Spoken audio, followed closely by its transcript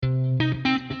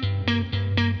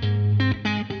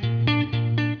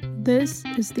This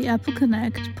is the Apple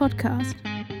Connect podcast.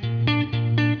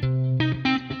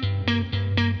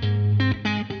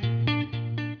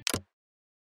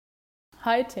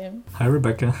 Hi, Tim. Hi,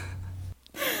 Rebecca.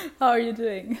 How are you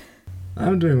doing?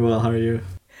 I'm doing well. How are you?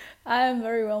 I am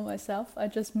very well myself. I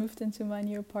just moved into my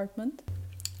new apartment.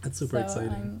 That's super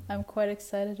exciting. I'm quite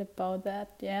excited about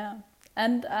that, yeah.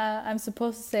 And I'm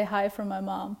supposed to say hi from my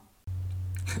mom.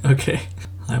 Okay.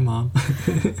 Hi, Mom.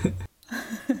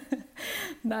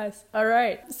 Nice. All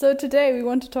right. So today we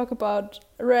want to talk about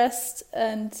REST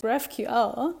and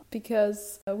GraphQL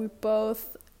because we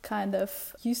both kind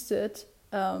of used it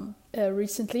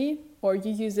recently, or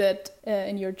you use it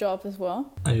in your job as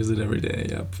well. I use it every day.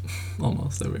 Yep.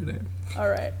 Almost every day. All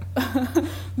right.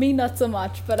 Me, not so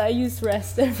much, but I use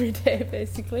REST every day,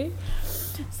 basically.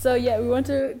 So yeah, we want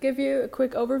to give you a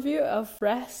quick overview of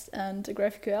REST and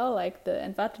GraphQL, like the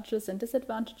advantages and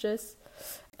disadvantages,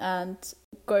 and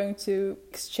going to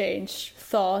exchange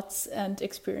thoughts and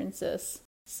experiences.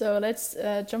 So let's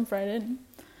jump right in.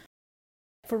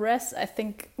 For REST, I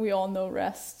think we all know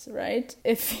REST, right?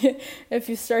 If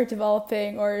you start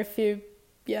developing, or if you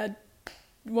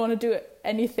want to do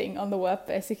anything on the web,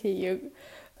 basically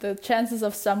the chances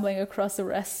of stumbling across a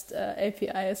REST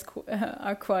API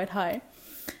are quite high.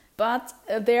 But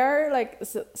there are like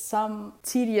some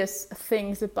tedious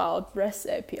things about REST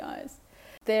APIs.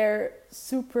 They're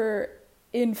super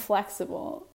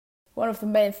inflexible. One of the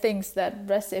main things that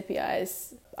REST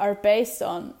APIs are based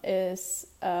on is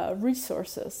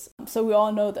resources. So we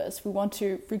all know this. We want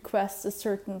to request a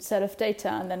certain set of data,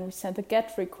 and then we send a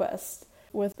GET request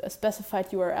with a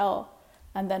specified URL.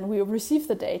 And then we receive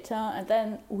the data, and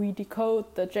then we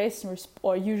decode the JSON,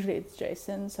 or usually it's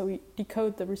JSON, so we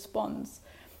decode the response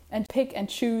and pick and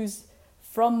choose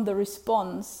from the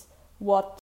response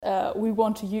what we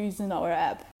want to use in our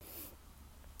app,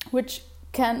 which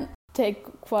can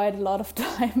take quite a lot of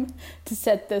time to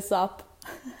set this up.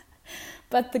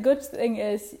 But the good thing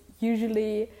is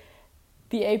usually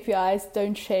the APIs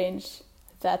don't change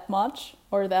that much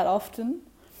or that often,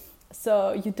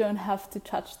 so you don't have to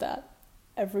touch that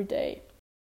every day.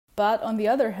 But on the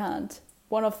other hand,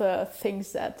 one of the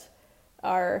things that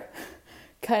are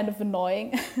kind of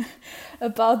annoying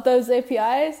about those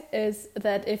APIs is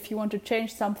that if you want to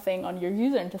change something on your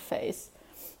user interface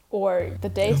or the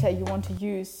data you want to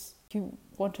use, you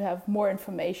want to have more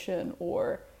information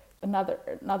or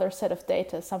another set of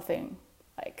data, something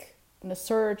like in a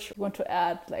search, you want to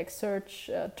add like search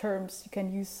terms you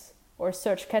can use or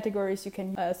search categories you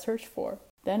can search for,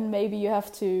 then maybe you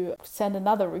have to send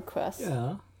another request.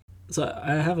 Yeah. So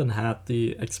I haven't had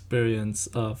the experience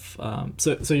of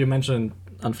so you mentioned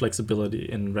unflexibility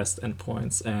in REST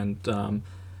endpoints, and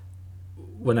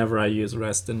whenever I use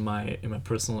REST in my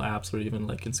personal apps or even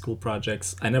like in school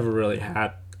projects, I never really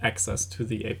had access to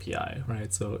the API,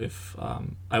 right? So if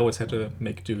I always had to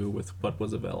make do with what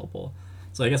was available.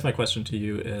 So I guess my question to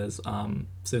you is,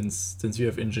 since you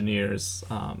have engineers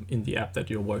in the app that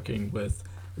you're working with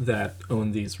that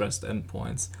own these REST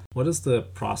endpoints, what is the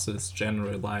process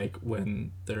generally like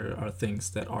when there are things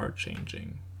that are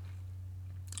changing?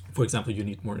 For example, you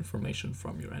need more information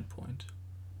from your endpoint.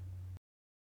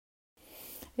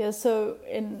 Yeah, so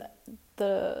in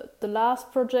the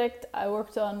last project I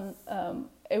worked on,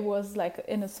 it was like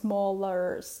in a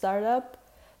smaller startup.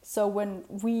 So when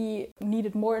we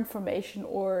needed more information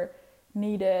or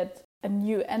needed a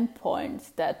new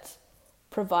endpoint that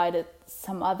provided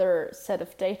some other set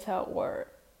of data or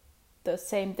the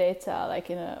same data like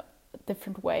in a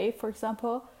different way, for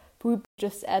example, we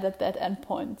just added that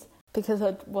endpoint because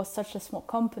it was such a small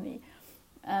company.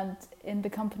 And in the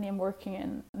company I'm working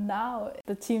in now,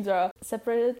 the teams are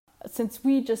separated. Since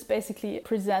we just basically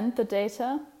present the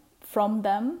data from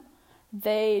them,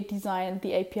 they design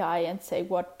the API and say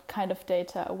what kind of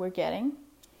data we're getting.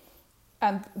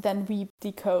 And then we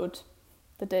decode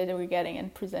the data we're getting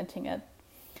and presenting it.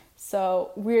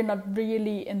 So we're not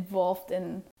really involved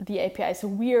in the API. So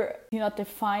we're not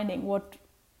defining what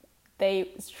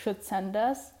they should send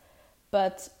us,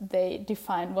 but they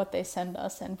define what they send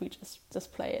us and we just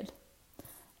display it.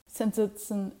 Since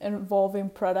it's an evolving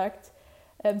product,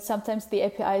 sometimes the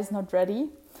API is not ready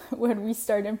when we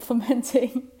start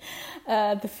implementing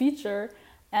the feature,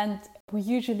 and we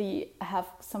usually have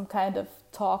some kind of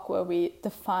talk where we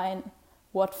define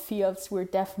what fields we're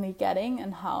definitely getting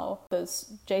and how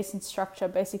this JSON structure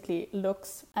basically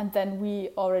looks, and then we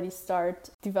already start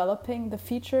developing the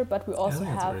feature, but we also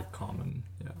have very common.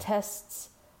 tests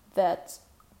that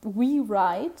we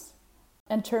write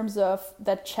in terms of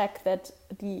that check that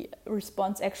the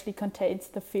response actually contains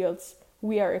the fields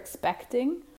we are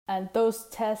expecting. And those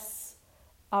tests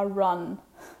are run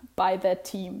by that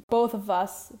team.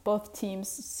 Both teams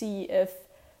see if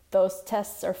those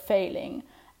tests are failing,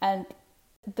 and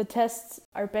the tests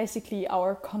are basically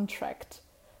our contract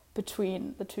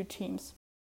between the two teams.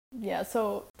 Yeah,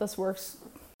 so this works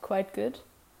quite good.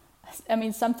 I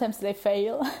mean, sometimes they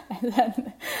fail, and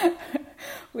then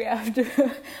we have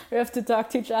to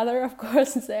talk to each other, of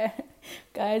course, and say,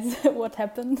 guys, what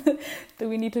happened? Do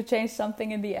we need to change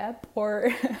something in the app,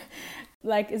 or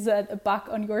like, is that a bug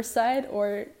on your side,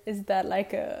 or is that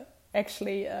like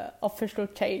actually a official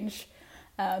change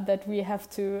that we have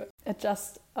to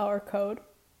adjust our code,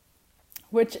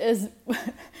 which is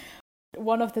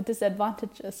one of the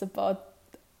disadvantages about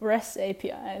REST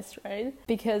APIs, right?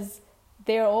 Because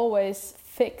they're always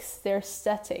fixed, they're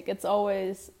static. It's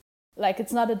always like,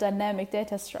 it's not a dynamic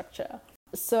data structure.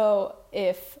 So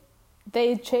if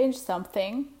they change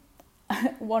something,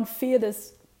 one field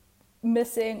is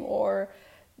missing, or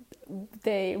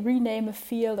they rename a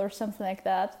field or something like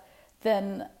that,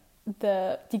 then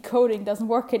the decoding doesn't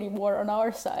work anymore on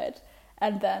our side.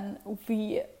 And then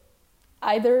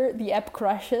either the app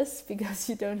crashes because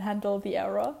you don't handle the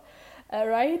error,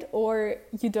 right? Or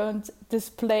you don't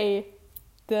display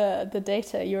the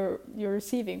data you're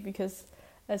receiving because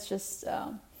it's just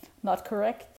not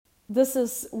correct. This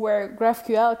is where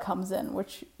GraphQL comes in,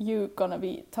 which you're gonna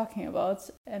be talking about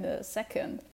in a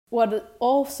second. What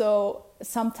also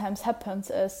sometimes happens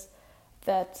is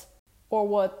that, or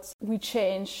what we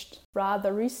changed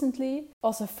rather recently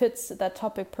also fits that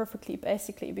topic perfectly,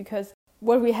 basically, because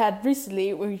what we had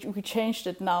recently, we changed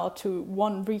it now to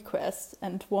one request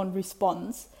and one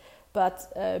response.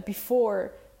 But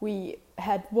before, we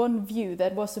had one view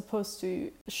that was supposed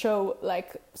to show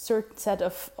like a certain set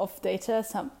of data,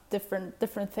 some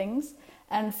different things.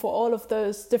 And for all of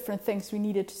those different things, we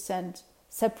needed to send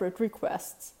separate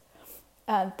requests.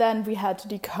 And then we had to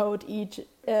decode each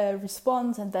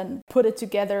response and then put it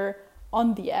together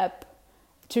on the app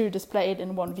to display it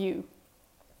in one view.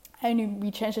 And we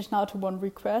changed it now to one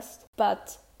request,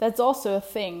 but that's also a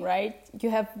thing, right? You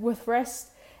have with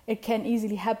REST, it can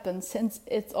easily happen, since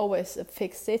it's always a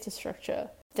fixed data structure,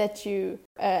 that you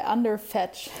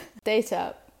underfetch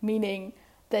data, meaning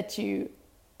that you,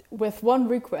 with one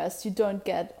request, you don't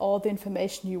get all the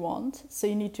information you want. So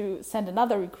you need to send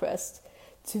another request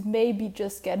to maybe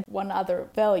just get one other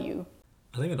value.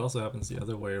 I think it also happens the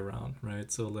other way around,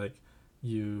 right? So like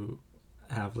you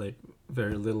have like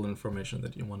very little information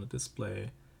that you want to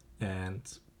display, and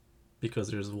because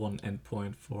there's one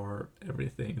endpoint for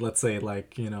everything, let's say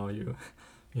like, you know, you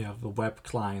have a web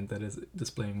client that is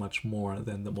displaying much more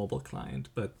than the mobile client,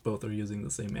 but both are using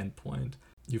the same endpoint,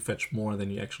 you fetch more than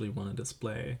you actually want to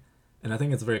display. And I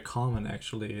think it's very common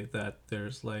actually that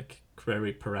there's like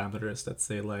query parameters that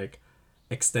say like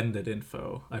extended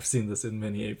info. I've seen this in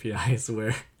many APIs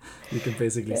where you can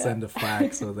basically send a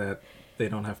flag so that they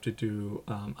don't have to do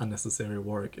unnecessary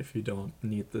work if you don't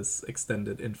need this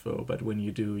extended info. But when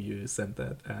you do, you send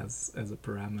that as a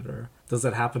parameter. Does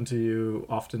that happen to you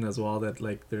often as well, that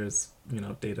like there's, you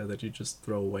know, data that you just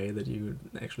throw away that you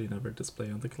actually never display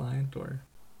on the client? Or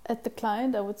at the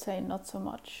client, I would say not so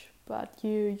much, but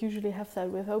you usually have that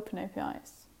with open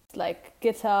APIs. Like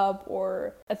GitHub,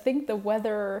 or I think the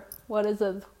weather,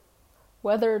 weather.org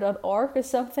or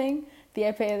something, the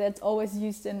API that's always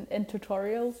used in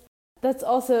tutorials. That's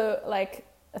also like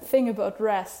a thing about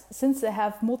REST. Since they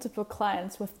have multiple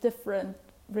clients with different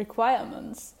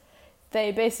requirements,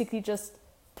 they basically just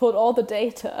put all the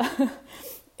data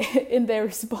in their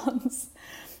response.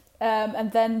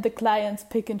 And then the clients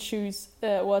pick and choose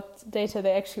what data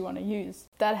they actually want to use.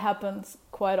 That happens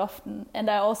quite often. And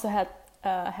I also had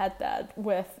that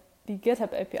with the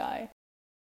GitHub API.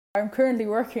 I'm currently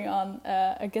working on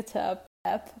a GitHub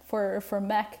app for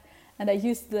Mac, and I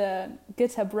used the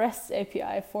GitHub REST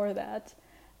API for that.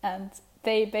 And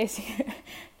they basically,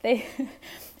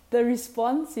 the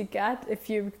response you get if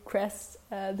you request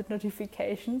the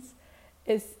notifications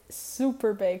is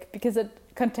super big, because it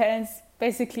contains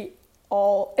basically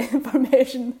all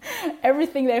information,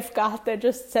 everything they've got, they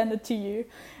just send it to you.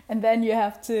 And then you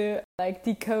have to like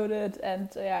decode it and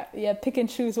pick and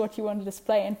choose what you want to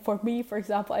display. And for me, for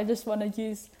example, I just want to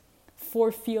use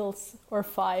 4 fields or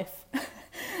 5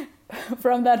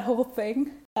 from that whole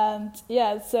thing. And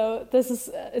so this is,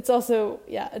 it's also,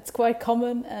 it's quite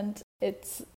common, and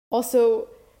it's also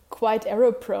quite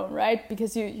error prone, right?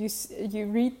 Because you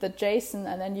read the JSON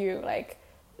and then you like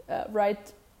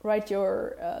write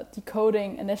your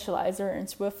decoding initializer in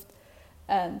Swift,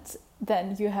 and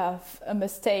then you have a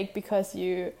mistake because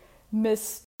you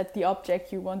miss that the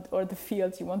object you want, or the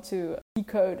field you want to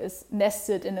decode, is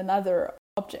nested in another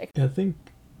object. I think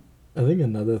I think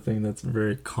another thing that's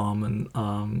very common,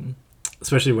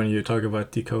 especially when you talk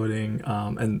about decoding,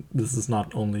 and this is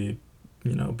not only,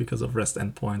 because of REST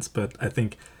endpoints, but I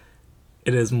think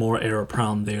it is more error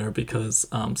prone there because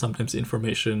sometimes the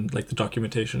information, like the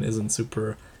documentation, isn't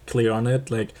super clear on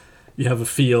it. Like you have a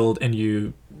field and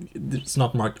it's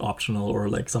not marked optional, or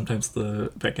like sometimes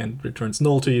the backend returns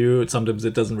null to you. Sometimes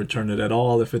it doesn't return it at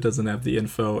all if it doesn't have the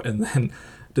info. And then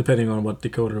depending on what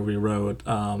decoder we wrote,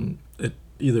 it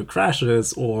either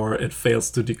crashes or it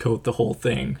fails to decode the whole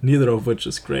thing, neither of which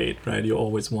is great, right? You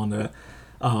always want to,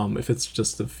 if it's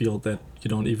just a field that you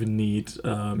don't even need,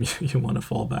 you want to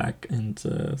fall back and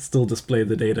still display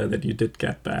the data that you did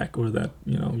get back or that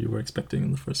you were expecting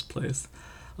in the first place.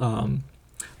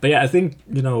 But yeah, I think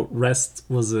REST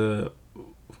was an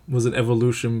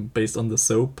evolution based on the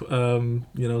SOAP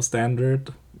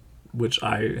standard, which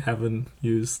I haven't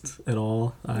used at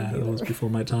all. That was before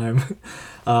my time.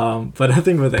 But I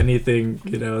think with anything,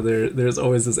 there's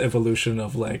always this evolution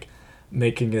of like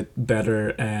making it better.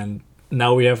 And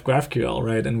now we have GraphQL,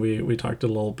 right? And we talked a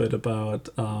little bit about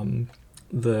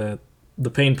the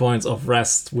pain points of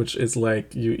REST, which is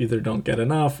like you either don't get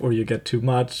enough or you get too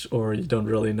much or you don't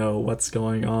really know what's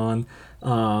going on.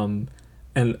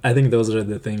 And I think those are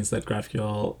the things that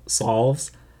GraphQL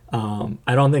solves.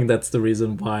 I don't think that's the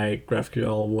reason why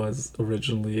GraphQL was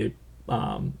originally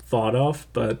thought of,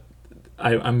 but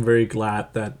I'm very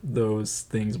glad that those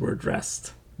things were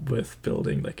addressed with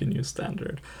building like a new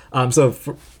standard. So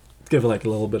give like a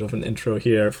little bit of an intro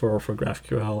here for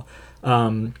GraphQL.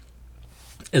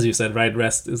 As you said, right,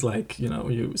 REST is like,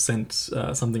 you send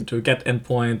something to a GET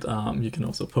endpoint. You can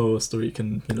also post, or you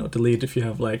can, delete if you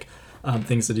have like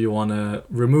things that you want to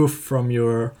remove from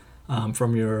your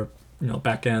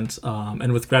backend.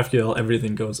 And with GraphQL,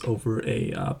 everything goes over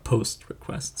a post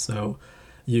request. So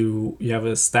you have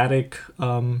a static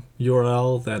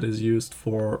URL that is used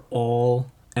for all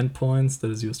endpoints,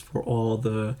 that is used for all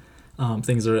the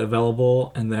things that are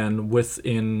available. And then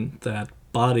within that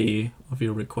body of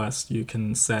your request, you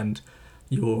can send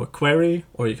your query,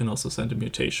 or you can also send a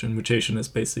mutation. Mutation is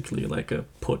basically like a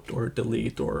put or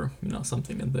delete, or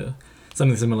something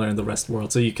similar in the REST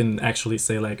world. So you can actually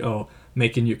say like, oh,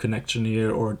 make a new connection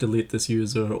here, or delete this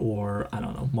user, or I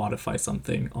don't know, modify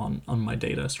something on my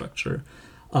data structure.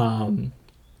 And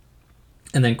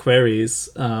then queries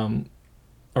are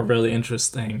really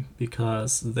interesting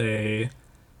because they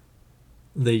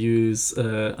use,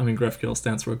 GraphQL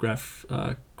stands for Graph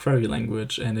Query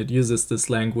Language, and it uses this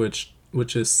language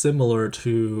which is similar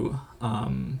to,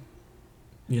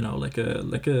 like a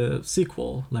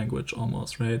SQL language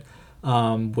almost, right?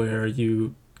 Where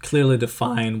you clearly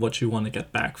define what you want to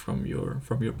get back from your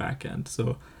backend.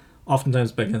 So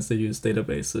oftentimes backends, they use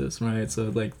databases, right? So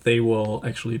like they will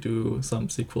actually do some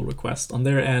SQL request on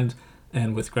their end.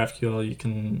 And with GraphQL, you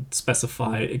can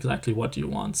specify exactly what you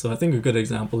want. So I think a good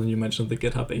example, and you mentioned the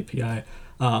GitHub API,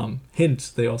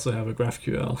 Hint, they also have a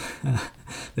GraphQL.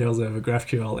 They also have a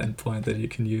GraphQL endpoint that you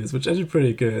can use, which is actually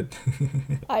pretty good.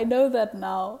 I know that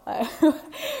now.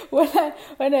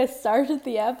 When I started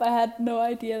the app, I had no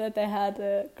idea that they had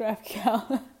a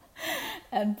GraphQL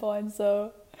endpoint.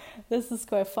 So this is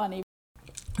quite funny.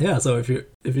 Yeah, so if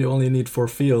you only need 4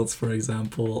 fields, for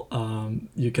example,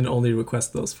 you can only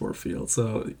request those 4 fields.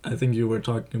 So I think you were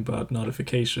talking about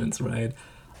notifications, right?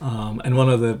 And one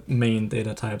of the main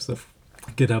data types of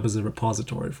GitHub is a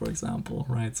repository, for example,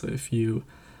 right? So if you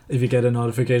get a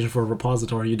notification for a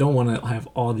repository, you don't want to have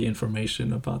all the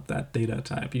information about that data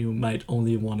type. You might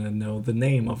only want to know the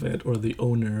name of it, or the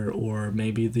owner, or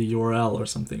maybe the URL or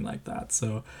something like that.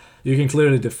 So you can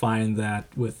clearly define that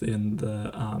within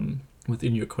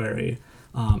your query.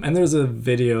 And there's a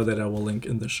video that I will link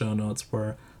in the show notes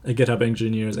where a GitHub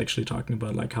engineer is actually talking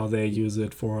about like how they use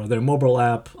it for their mobile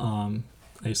app. I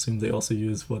assume they also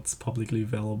use what's publicly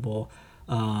available,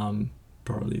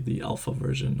 probably the alpha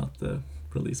version, not the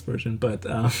release version. But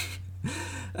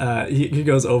he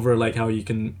goes over like how you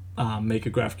can make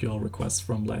a GraphQL request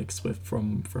from like Swift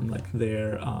from like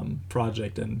their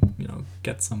project, and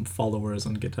get some followers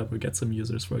on GitHub or get some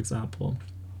users, for example.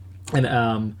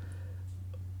 And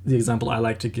the example I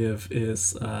like to give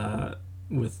is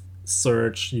with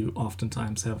search, you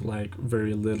oftentimes have like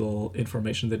very little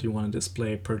information that you want to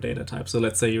display per data type. So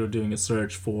let's say you're doing a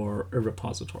search for a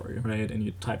repository, right? And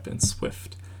you type in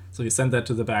Swift. So you send that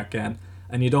to the backend,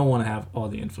 and you don't want to have all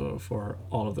the info for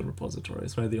all of the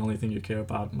repositories, right? The only thing you care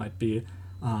about might be,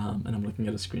 and I'm looking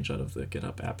at a screenshot of the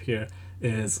GitHub app here,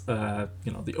 is the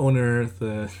owner,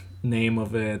 the name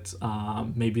of it,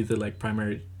 maybe the like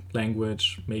primary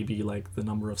language, maybe like the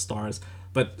number of stars.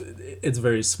 but it's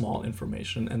very small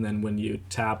information. And then when you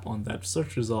tap on that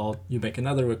search result, you make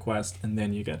another request, and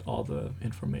then you get all the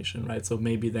information, right? So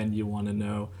maybe then you want to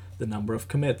know the number of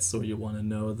commits, or you want to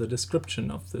know the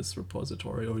description of this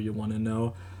repository, or you want to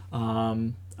know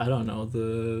I don't know,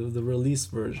 the release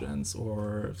versions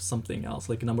or something else,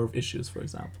 like a number of issues, for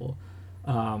example.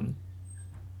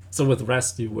 So with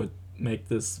REST, you would make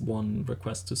this one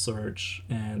request to search,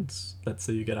 and let's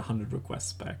say you get 100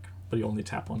 requests back, but you only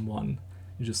tap on one.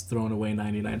 You just thrown away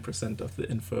 99% of the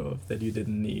info that you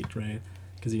didn't need, right?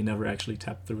 Because you never actually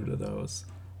tapped through to those.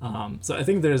 So I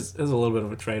think there's a little bit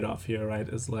of a trade-off here, right?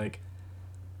 It's like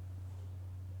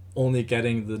only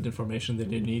getting the information that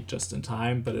you need just in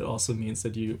time, but it also means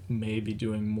that you may be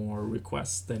doing more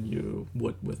requests than you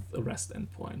would with a REST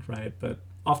endpoint, right? But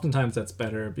oftentimes that's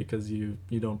better because you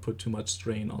don't put too much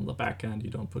strain on the backend, you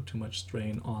don't put too much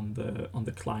strain on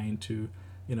the client to,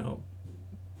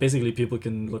 basically people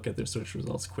can look at their search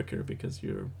results quicker because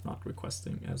you're not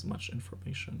requesting as much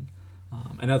information.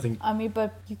 And I think...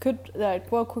 but you could,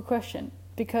 quick question,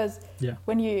 because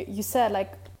when you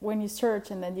said, when you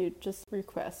search and then you just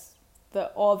request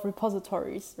all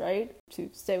repositories, right? To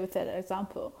stay with that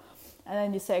example. And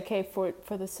then you say, okay, for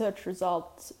the search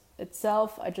result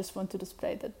itself, I just want to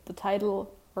display the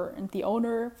title and the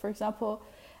owner, for example.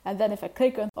 And then if I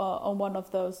click on one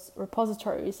of those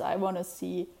repositories, I want to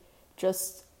see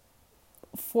just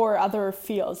 4 other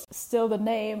fields, still the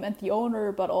name and the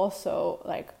owner, but also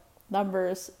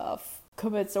numbers of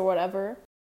commits or whatever.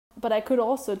 But I could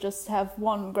also just have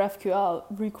one GraphQL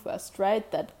request, right?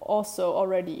 That also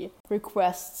already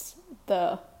requests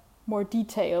the more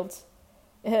detailed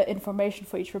information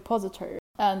for each repository.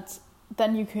 And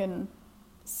then you can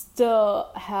still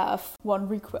have one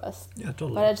request. Yeah,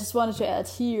 totally. But I just wanted to add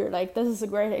here, this is a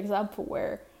great example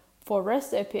where for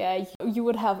REST API, you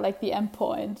would have the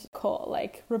endpoint called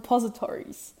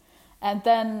repositories. And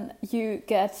then you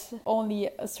get only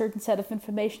a certain set of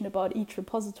information about each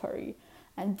repository.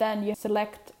 And then you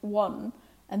select one,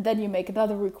 and then you make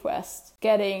another request,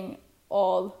 getting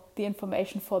all the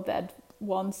information for that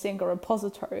one single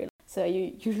repository. So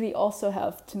you usually also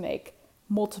have to make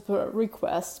multiple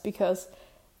requests because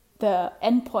the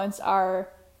endpoints are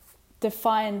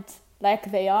defined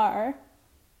like they are,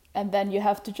 and then you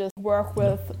have to just work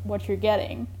with what you're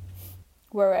getting.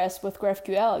 Whereas with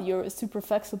GraphQL, you're super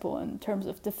flexible in terms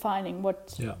of defining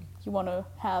what you want to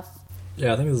have.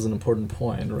 Yeah, I think this is an important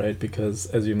point, right? Because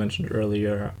as you mentioned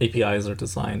earlier, APIs are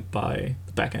designed by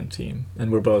the backend team,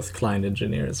 and we're both client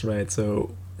engineers, right?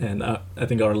 So, and I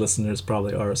think our listeners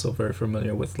probably are also very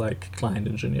familiar with client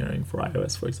engineering for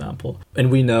iOS, for example. And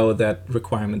we know that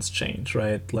requirements change,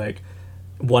 right?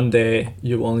 One day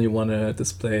you only want to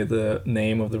display the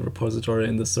name of the repository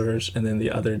in the search, and then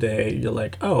the other day you're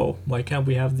like, oh, why can't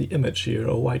we have the image here?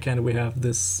 Or why can't we have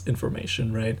this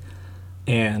information, right?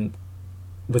 And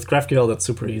with GraphQL, that's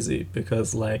super easy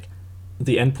because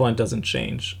the endpoint doesn't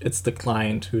change. It's the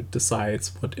client who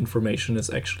decides what information is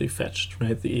actually fetched,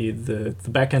 right? The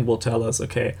backend will tell us,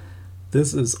 okay,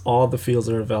 this is all the fields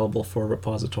that are available for a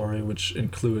repository, which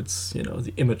includes,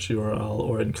 the image URL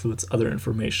or includes other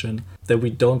information that we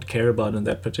don't care about in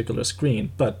that particular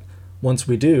screen. But once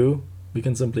we do, we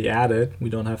can simply add it. We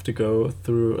don't have to go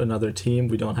through another team.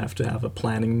 We don't have to have a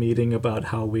planning meeting about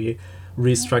how we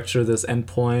restructure this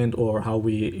endpoint or how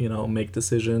we, make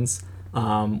decisions.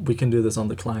 We can do this on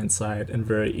the client side and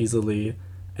very easily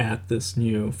add this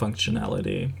new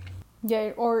functionality.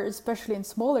 Yeah, or especially in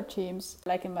smaller teams,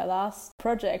 like in my last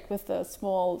project with a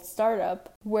small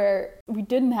startup, where we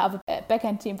didn't have a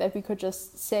backend team that we could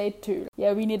just say to,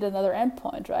 we need another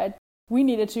endpoint, right? We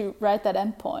needed to write that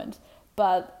endpoint.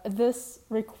 But this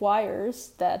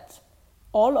requires that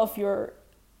all of your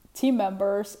team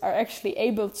members are actually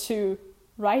able to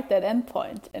write that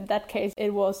endpoint. In that case,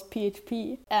 it was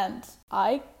PHP, and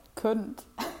I couldn't.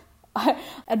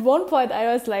 At one point,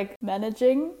 I was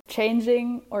managing,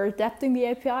 changing, or adapting the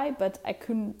API, but I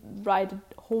couldn't write a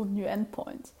whole new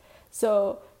endpoint.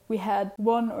 So we had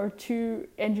 1 or 2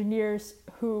 engineers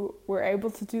who were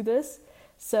able to do this.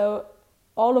 So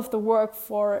all of the work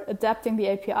for adapting the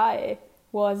API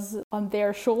was on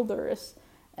their shoulders.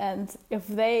 And if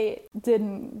they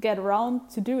didn't get around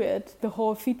to do it, the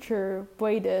whole feature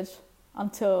waited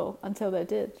until they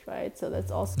did, right? So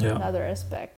that's also another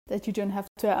aspect, that you don't have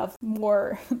to have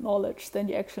more knowledge than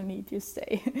you actually need, you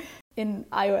say, in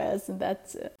iOS, and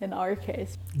that's in our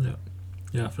case.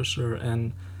 Yeah, for sure.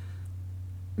 And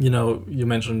you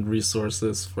mentioned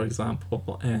resources, for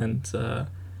example, and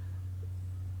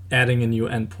adding a new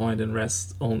endpoint in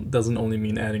REST doesn't only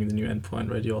mean adding the new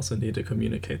endpoint, right? You also need to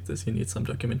communicate this. You need some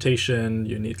documentation.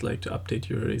 You need like to update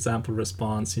your example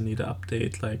response. You need to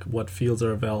update like what fields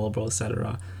are available,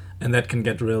 etc. And that can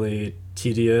get really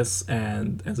tedious.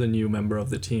 And as a new member of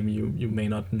the team, you may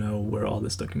not know where all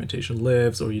this documentation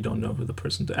lives, or you don't know who the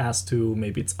person to ask to.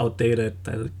 Maybe it's outdated.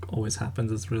 That always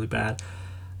happens. It's really bad.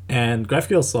 And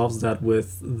GraphQL solves that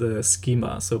with the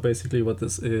schema. So basically what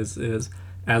this is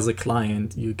as a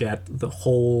client, you get the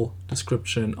whole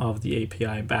description of the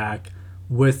API back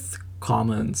with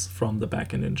comments from the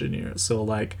backend engineer. So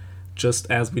like, just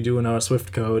as we do in our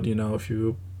Swift code, if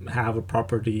you have a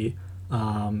property,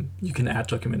 you can add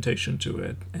documentation to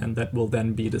it, and that will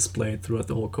then be displayed throughout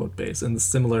the whole code base. And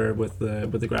similar with the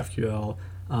GraphQL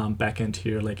backend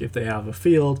here, like if they have a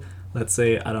field, let's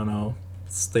say, I don't know,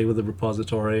 stay with the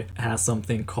repository, has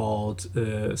something called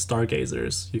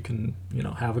stargazers. You can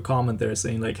have a comment there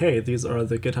saying like, hey, these are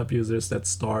the GitHub users that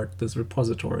start this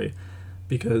repository,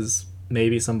 because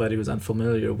maybe somebody who's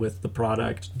unfamiliar with the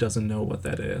product doesn't know what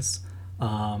that is.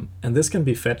 And this can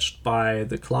be fetched by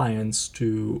the clients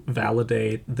to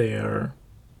validate their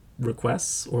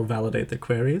requests or validate their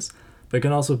queries, but it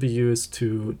can also be used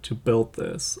to build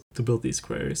these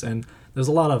queries. And there's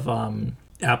a lot of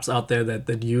apps out there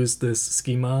that use this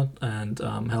schema and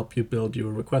help you build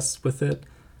your requests with it.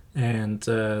 And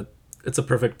it's a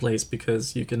perfect place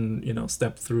because you can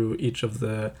step through each of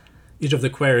the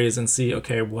queries and see,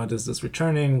 okay, what is this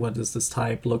returning? What does this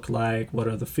type look like? What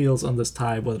are the fields on this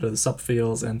type? What are the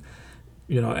subfields? And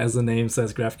as the name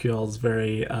says, GraphQL is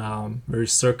very very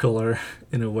circular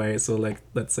in a way. So like,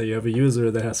 let's say you have a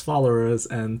user that has followers,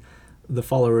 and the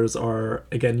followers are,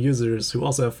 again, users who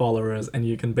also have followers, and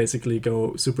you can basically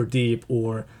go super deep.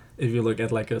 Or if you look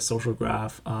at like a social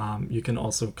graph, you can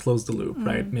also close the loop,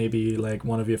 right? Maybe like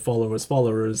one of your followers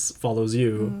follows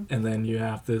you, and then you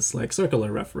have this like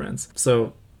circular reference.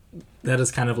 So that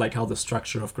is kind of like how the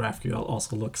structure of GraphQL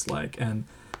also looks like. And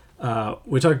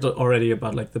we talked already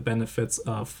about like the benefits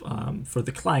of for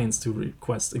the clients to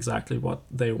request exactly what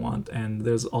they want. And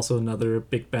there's also another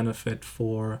big benefit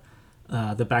for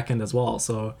the backend as well.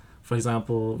 So for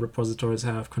example, repositories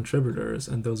have contributors,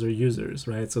 and those are users,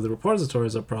 right? So the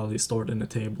repositories are probably stored in a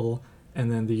table,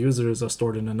 and then the users are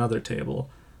stored in another table.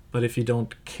 But if you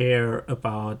don't care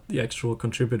about the actual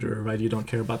contributor, right, you don't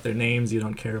care about their names, you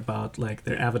don't care about like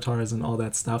their avatars and all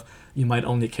that stuff, you might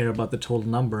only care about the total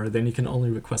number, then you can only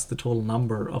request the total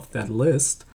number of that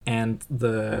list. And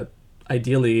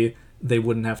ideally, they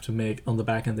wouldn't have to make, on the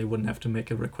back end, they wouldn't have to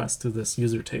make a request to this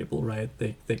user table, right?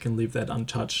 They can leave that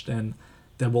untouched, and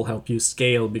that will help you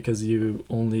scale because you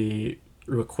only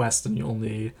request and you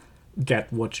only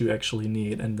get what you actually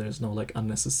need, and there's no like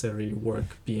unnecessary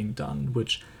work being done,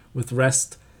 which with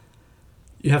REST,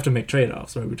 you have to make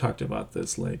trade-offs, right? We talked about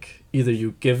this, like either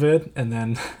you give it and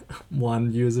then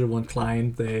one user, one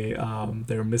client,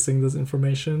 they're missing this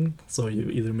information. So you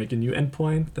either make a new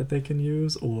endpoint that they can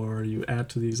use, or you add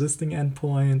to the existing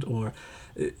endpoint, or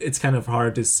it's kind of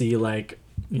hard to see like,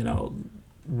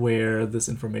 where this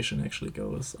information actually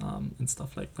goes and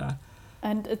stuff like that.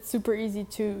 And it's super easy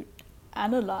to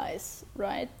analyze,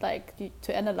 right? Like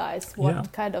to analyze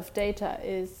what kind of data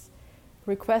is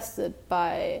requested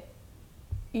by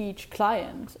each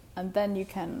client, and then you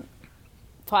can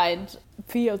find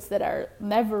fields that are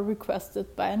never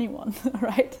requested by anyone,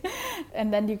 right?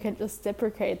 And then you can just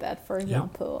deprecate that, for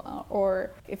example.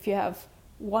 Or if you have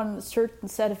one certain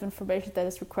set of information that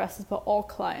is requested by all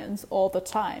clients all the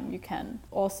time, you can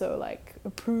also like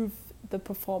improve the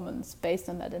performance based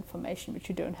on that information, which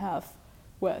you don't have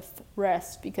with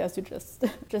REST, because you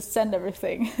just send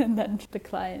everything and then the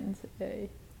client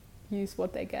use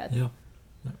what they get.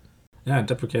 Yeah, and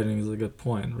deprecating is a good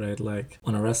point, right? Like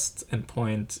on a REST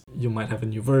endpoint, you might have a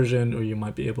new version, or you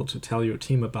might be able to tell your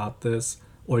team about this,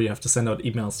 or you have to send out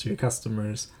emails to your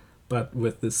customers. But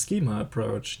with the schema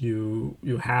approach, you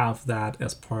have that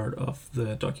as part of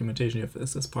the documentation, you have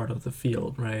this as part of the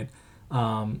field, right?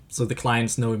 So the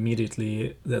clients know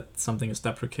immediately that something is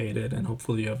deprecated, and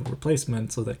hopefully you have a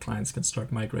replacement so that clients can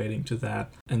start migrating to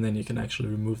that, and then you can actually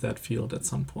remove that field at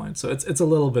some point. So it's a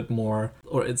little bit more,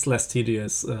 or it's less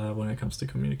tedious when it comes to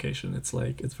communication. It's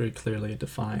like it's very clearly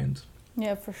defined.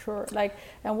 Yeah, for sure. Like,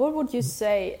 and what would you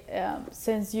say,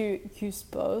 since you use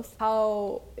both,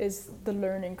 how is the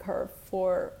learning curve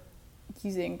for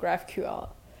using GraphQL?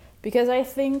 Because I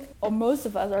think most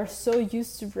of us are so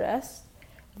used to REST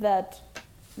that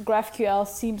GraphQL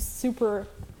seems super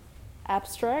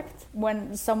abstract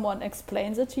when someone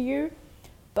explains it to you.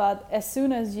 But as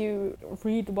soon as you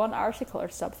read one article or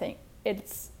something,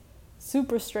 it's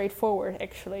super straightforward,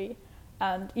 actually.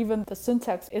 And even the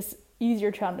syntax is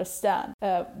easier to understand.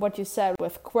 What you said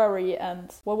with query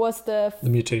and what was the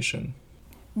mutation,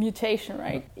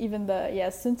 right? Even the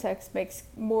syntax makes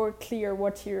more clear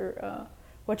what you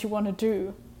want to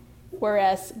do.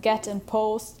 Whereas get and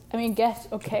post, I mean get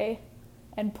okay,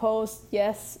 and post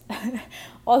yes,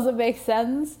 also makes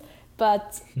sense.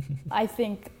 But I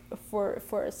think for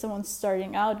someone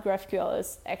starting out, GraphQL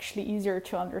is actually easier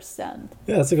to understand.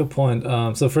 Yeah, that's a good point.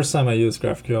 So the first time I used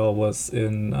GraphQL was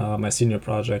in my senior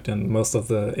project, and most of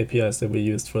the APIs that we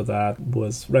used for that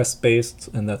was REST-based,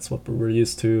 and that's what we were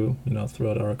used to,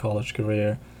 throughout our college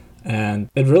career. And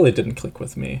it really didn't click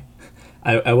with me.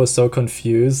 I was so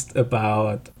confused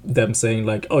about them saying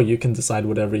like, oh, you can decide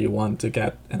whatever you want to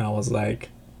get. And I was like,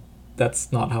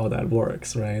 that's not how that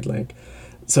works, right? Like,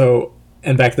 so,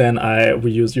 and back then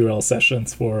we used URL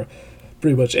sessions for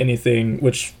pretty much anything,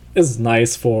 which is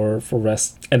nice for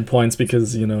REST endpoints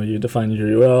because, you define your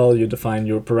URL, you define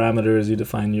your parameters, you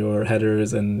define your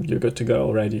headers, and you're good to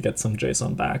go, right? You get some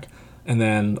JSON back. And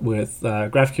then with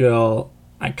GraphQL,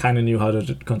 I kind of knew how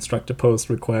to construct a post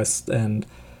request, and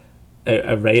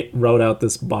I wrote out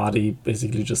this body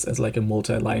basically just as like a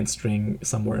multi-line string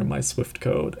somewhere in my Swift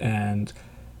code. And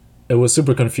it was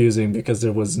super confusing because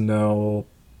there was no,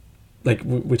 like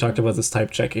we talked about this type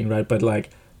checking, right? But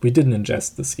like we didn't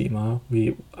ingest the schema.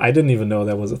 I didn't even know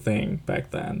that was a thing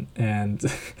back then. And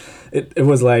it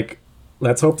was like,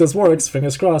 let's hope this works,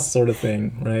 fingers crossed sort of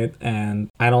thing, right?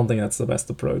 And I don't think that's the best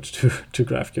approach to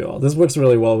GraphQL. This works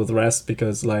really well with REST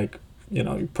because like,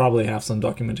 you probably have some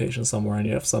documentation somewhere and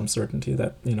you have some certainty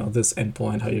that, this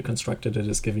endpoint, how you constructed it,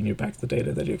 is giving you back the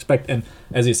data that you expect. And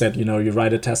as you said, you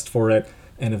write a test for it,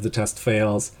 and if the test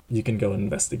fails, you can go and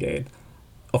investigate.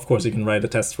 Of course, you can write a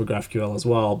test for GraphQL as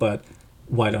well, but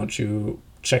why don't you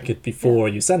check it before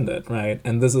you send it, right?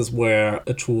 And this is where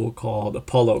a tool called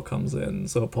Apollo comes in.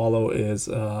 So Apollo is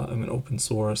an open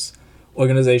source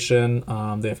organization.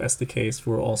 They have SDKs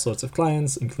for all sorts of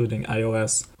clients, including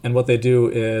iOS. And what they do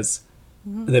is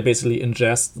they basically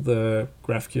ingest the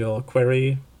GraphQL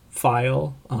query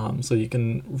file. So you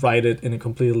can write it in a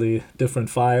completely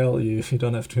different file. You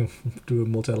don't have to do a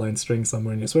multi-line string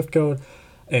somewhere in your Swift code.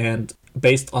 And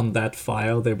based on that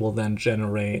file, they will then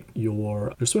generate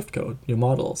your Swift code, your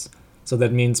models. So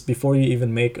that means before you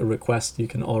even make a request, you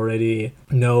can already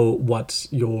know what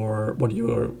your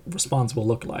response will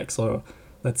look like. So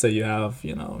let's say you have,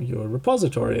 your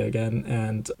repository again,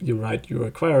 and you write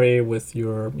your query with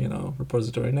your,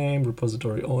 repository name,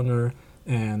 repository owner,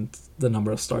 and the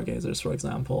number of stargazers, for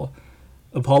example.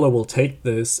 Apollo will take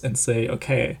this and say,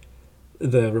 okay,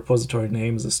 the repository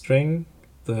name is a string,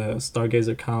 the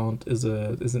stargazer count is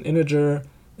an integer,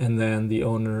 and then the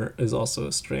owner is also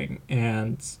a string.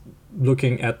 And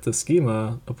looking at the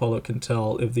schema, Apollo can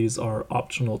tell if these are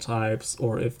optional types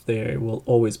or if they will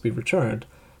always be returned,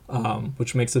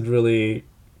 which makes it really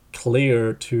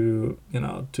clear to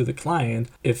the client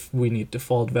if we need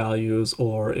default values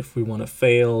or if we want to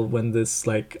fail when this,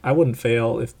 like, I wouldn't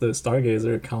fail if the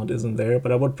stargazer account isn't there,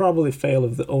 but I would probably fail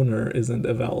if the owner isn't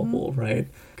available, right?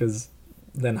 Because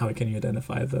then how can you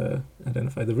identify the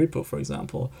repo, for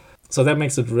example? So that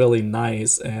makes it really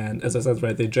nice. And as I said,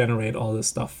 right, they generate all this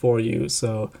stuff for you.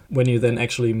 So when you then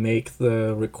actually make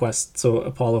the request, so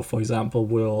Apollo, for example,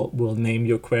 will name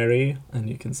your query, and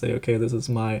you can say, okay, this is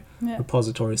my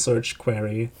repository search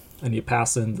query, and you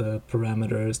pass in the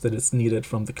parameters that it's needed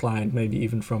from the client, maybe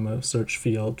even from a search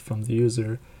field from the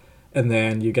user. And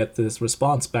then you get this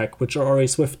response back, which are already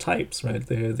Swift types, right?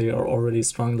 They are already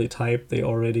strongly typed. They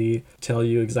already tell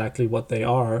you exactly what they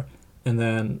are. And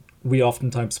then we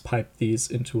oftentimes pipe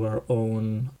these into our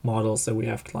own models that we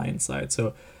have client side.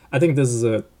 So I think this is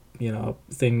a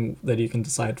thing that you can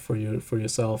decide for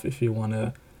yourself if you want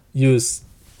to use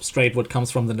straight what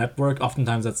comes from the network.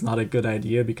 Oftentimes that's not a good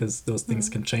idea because those things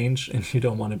can change, and you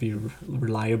don't want to be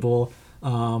reliable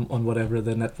on whatever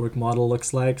the network model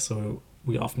looks like. So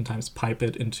we oftentimes pipe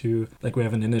it into, like, we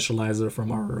have an initializer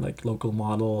from our local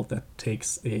model that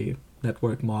takes a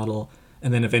network model,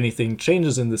 and then if anything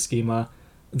changes in the schema,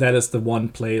 that is the one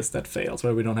place that fails,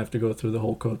 right? We don't have to go through the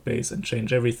whole code base and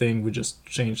change everything. We just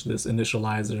change this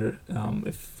initializer.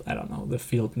 If, I don't know, the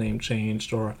field name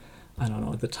changed, or I don't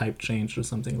know, the type changed or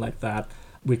something like that,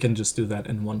 we can just do that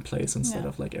in one place instead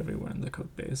of everywhere in the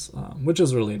code base, which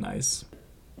is really nice.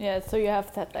 Yeah, so you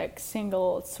have that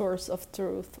single source of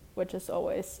truth, which is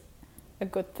always a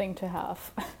good thing to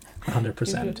have.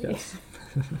 100%, yes.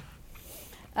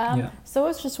 So I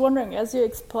was just wondering, as you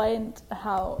explained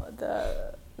how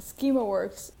the schema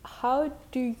works, how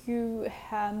do you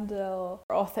handle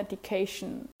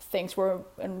authentication things where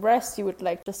in REST you would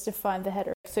like just define the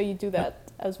header? So you do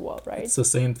that as well, right? It's the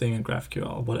same thing in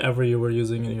GraphQL. Whatever you were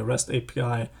using in your REST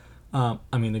API,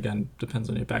 I mean, again, depends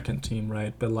on your backend team,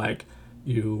 right? But like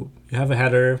you have a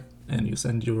header and you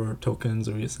send your tokens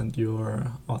or you send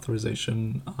your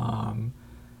authorization,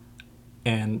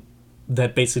 and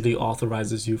that basically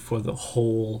authorizes you for the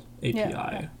whole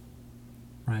API,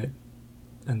 right?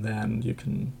 And then you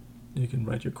can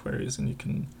write your queries and you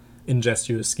can ingest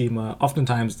your schema.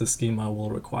 Oftentimes the schema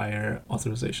will require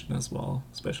authorization as well,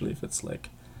 especially if it's like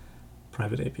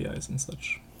private APIs and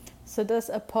such. So does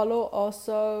Apollo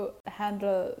also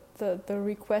handle the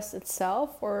request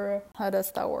itself, or how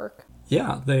does that work?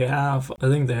 Yeah, I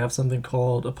think they have something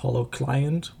called Apollo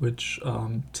Client, which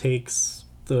takes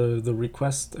the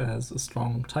request as a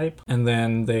strong type. And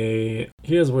then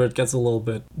here's where it gets a little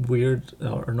bit weird,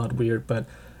 or not weird, but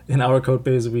in our code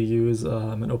base we use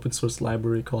an open source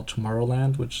library called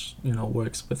Tomorrowland, which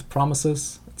works with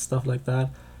promises and stuff like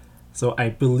that. So I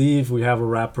believe we have a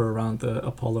wrapper around the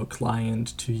Apollo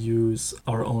client to use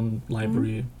our own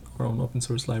library, our own open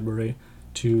source library,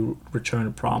 to return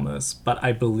a promise. But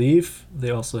I believe they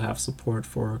also have support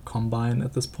for Combine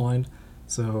at this point.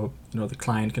 So, the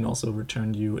client can also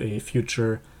return you a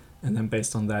future, and then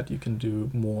based on that, you can do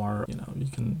more, you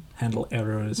can handle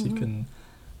errors, you can,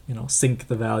 sync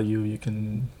the value, you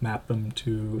can map them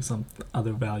to some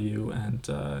other value, and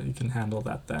you can handle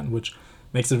that then, which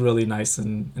makes it really nice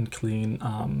and clean.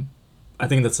 I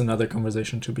think that's another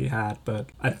conversation to be had, but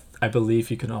I believe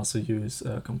you can also use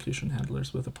completion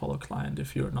handlers with Apollo Client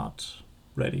if you're not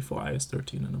ready for iOS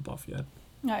 13 and above yet.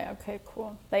 Oh, yeah, okay,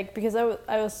 cool. Like, because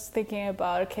I was thinking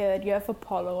about, okay, that you have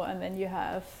Apollo and then you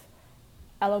have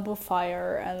Alamo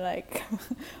Fire, and like,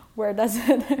 where does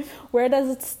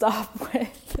it stop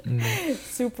with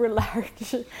super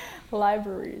large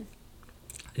libraries?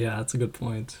 Yeah, that's a good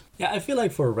point. Yeah, I feel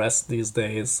like for REST these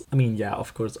days, I mean, yeah,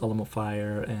 of course, Alamo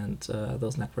Fire and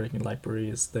those networking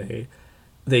libraries,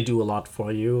 they do a lot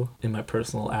for you. In my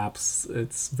personal apps,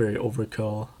 it's very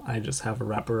overkill. I just have a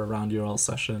wrapper around URL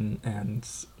session and,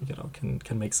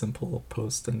 can make simple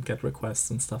posts and get requests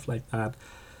and stuff like that.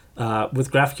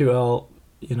 With GraphQL,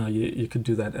 you could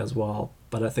do that as well.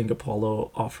 But I think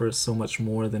Apollo offers so much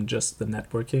more than just the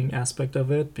networking aspect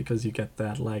of it, because you get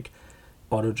that, like,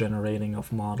 auto-generating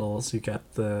of models, you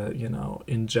get the,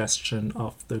 ingestion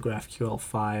of the GraphQL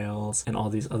files and all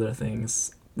these other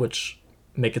things, which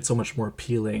make it so much more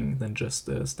appealing than just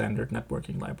a standard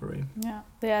networking library. Yeah,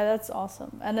 that's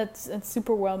awesome. And it's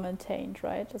super well maintained,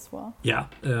 right, as well? Yeah,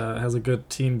 it has a good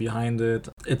team behind it.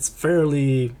 It's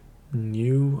fairly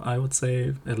new, I would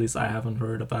say. At least I haven't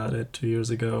heard about it 2 years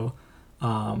ago,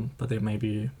 but they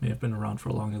may have been around for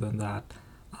longer than that.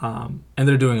 And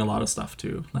they're doing a lot of stuff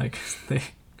too. Like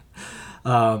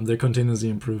they're continuously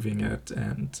improving it,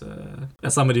 and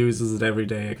as somebody who uses it every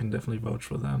day, I can definitely vouch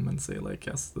for them and say, like,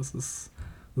 yes, this is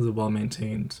a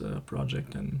well-maintained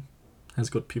project and has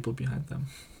good people behind them.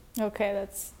 Okay,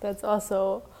 that's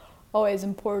also always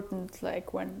important,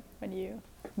 like when you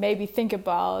maybe think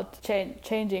about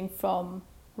changing from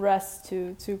REST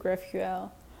to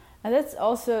GraphQL. And that's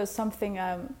also something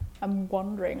I'm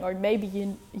wondering, or maybe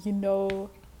you know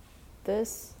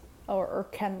this or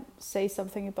can say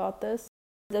something about this.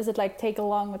 Does it like take a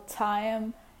long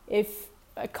time if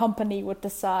a company would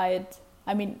decide,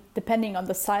 I mean, depending on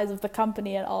the size of the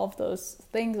company and all of those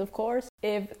things, of course,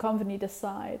 if a company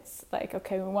decides like,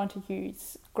 okay, we want to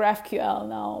use GraphQL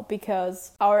now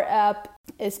because our app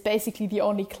is basically the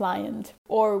only client,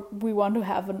 or we want to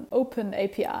have an open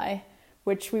API,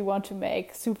 which we want to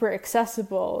make super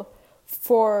accessible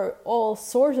for all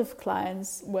sorts of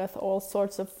clients with all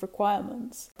sorts of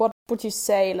requirements. What would you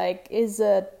say, like, is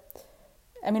it,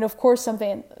 I mean, of course,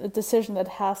 a decision that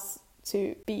has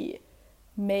to be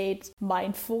made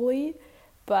mindfully,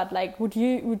 but like, would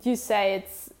you say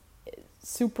it's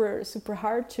super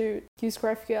hard to use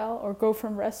GraphQL or go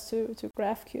from REST to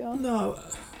GraphQL? No,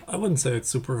 I wouldn't say it's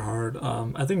super hard.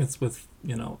 I think it's with,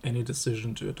 any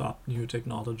decision to adopt new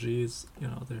technologies,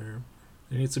 there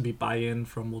needs to be buy-in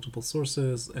from multiple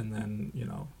sources, and then,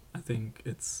 I think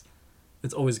it's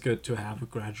always good to have a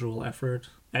gradual effort.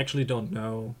 I actually don't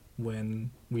know when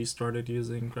we started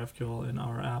using GraphQL in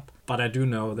our app, but I do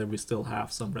know that we still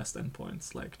have some REST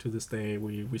endpoints. Like, to this day,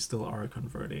 we still are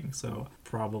converting, so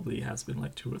probably has been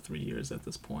like 2 or 3 years at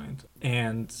this point.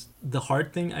 And the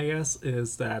hard thing, I guess,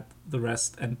 is that the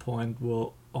REST endpoint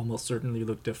will almost certainly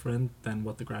look different than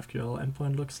what the GraphQL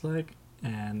endpoint looks like.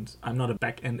 and I'm not a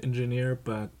back-end engineer,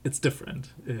 but it's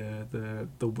different.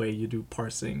 The way you do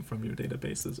parsing from your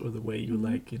databases, or the way you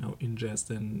ingest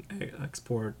and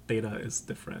export data is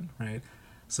different, right?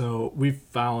 So we've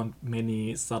found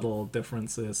many subtle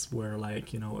differences where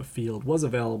a field was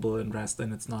available in REST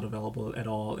and it's not available at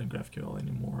all in GraphQL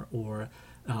anymore, or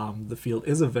the field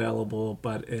is available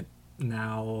but it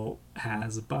now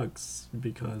has bugs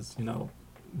because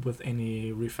with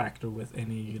any refactor, with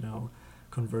any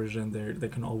conversion, there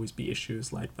can always be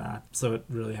issues like that. So it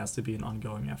really has to be an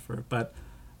ongoing effort. But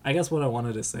I guess what I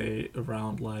wanted to say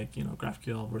around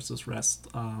GraphQL versus REST,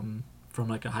 from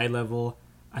a high level,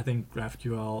 I think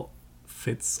GraphQL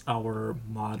fits our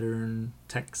modern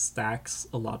tech stacks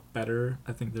a lot better.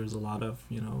 I think there's a lot of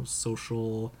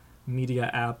social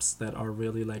media apps that are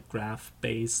really graph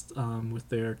based, with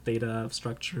their data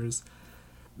structures,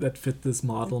 that fit this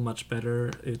model much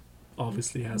better. It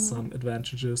obviously has some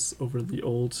advantages over the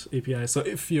old API. So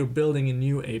if you're building a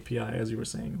new API, as you were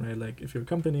saying, right, if you're a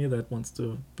company that wants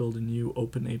to build a new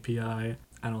open API,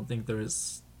 I don't think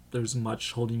there's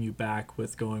much holding you back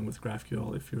with going with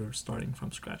GraphQL if you're starting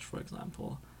from scratch, for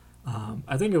example.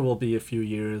 I think it will be a few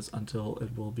years until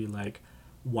it will be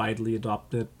widely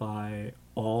adopted by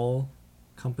all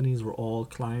companies or all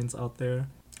clients out there.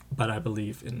 But I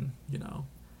believe in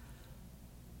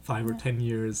 5 or 10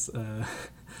 years,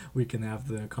 we can have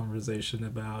the conversation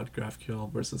about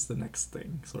GraphQL versus the next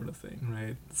thing, sort of thing,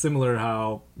 right? Similar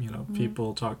how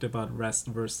people talked about REST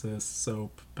versus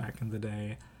SOAP back in the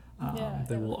day.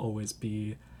 There will always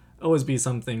be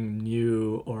something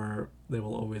new, or there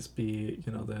will always be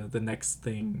the next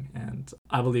thing. And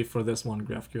I believe for this one,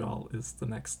 GraphQL is the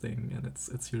next thing, and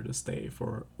it's here to stay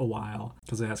for a while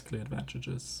because it has clear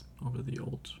advantages over the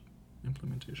old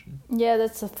implementation. Yeah,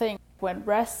 that's the thing. When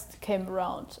REST came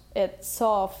around, it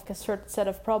solved a certain set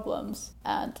of problems,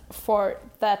 and for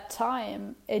that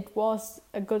time it was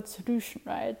a good solution,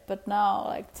 right? But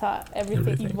now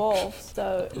everything evolves,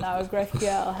 so now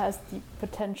GraphQL has the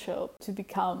potential to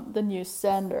become the new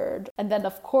standard. And then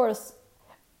of course,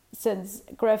 since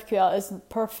GraphQL isn't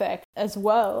perfect as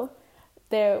well,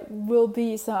 there will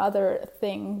be some other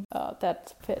thing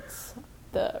that fits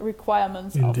the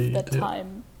requirements of the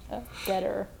time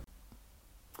better.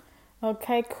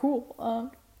 Okay,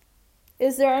 cool.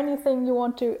 Is there anything you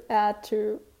want to add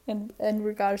to in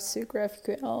regards to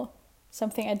GraphQL?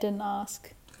 Something I didn't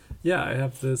ask. Yeah, I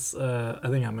have this, I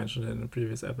think I mentioned it in a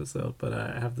previous episode, but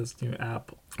I have this new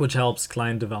app which helps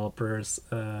client developers,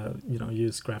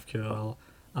 use GraphQL.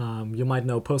 You might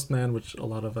know Postman, which a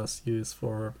lot of us use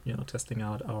for, testing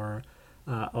out our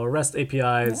REST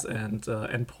APIs and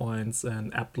endpoints,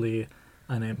 and aptly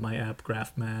I named my app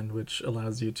GraphMan, which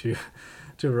allows you to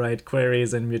write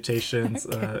queries and mutations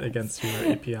against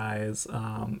your APIs,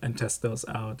 and test those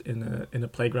out in a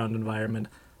playground environment.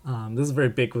 This is very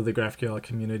big with the GraphQL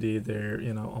community. There,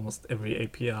 almost every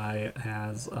API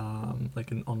has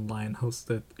an online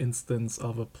hosted instance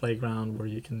of a playground where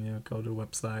you can go to a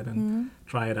website and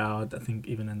try it out. I think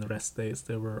even in the REST days,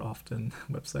 there were often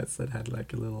websites that had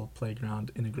a little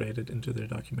playground integrated into their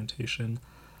documentation.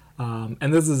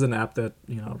 And this is an app that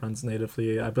runs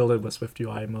natively. I built it with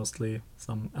SwiftUI mostly.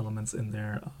 Some elements in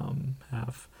there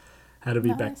have had to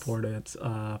be backported.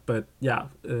 But yeah,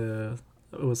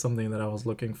 it was something that I was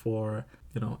looking for.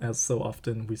 As so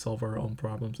often we solve our own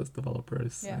problems as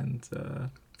developers. Yeah. And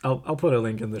I'll put a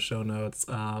link in the show notes.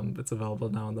 It's available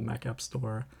now in the Mac App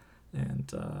Store,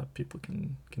 and people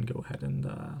can go ahead and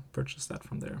purchase that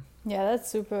from there. Yeah,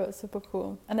 that's super, super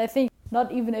cool. And I think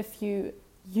not even if you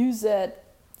use it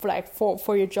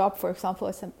for your job, for example,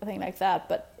 or something like that,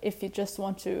 but if you just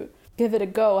want to give it a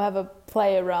go, have a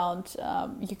play around,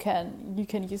 you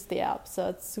can use the app. So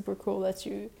it's super cool that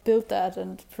you built that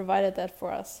and provided that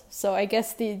for us. So I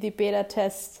guess the beta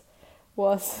test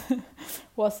was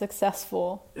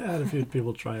successful. Yeah, I had a few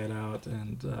people try it out,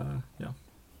 and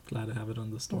glad to have it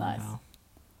on the store now.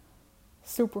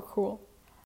 Super cool.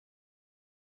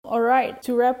 All right,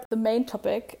 to wrap the main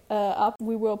topic up,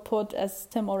 we will put, as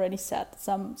Tim already said,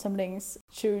 some links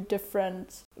to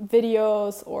different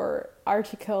videos or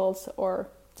articles or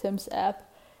Tim's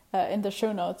app in the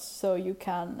show notes, so you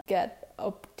can get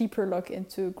a deeper look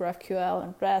into GraphQL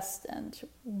and REST and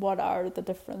what are the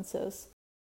differences.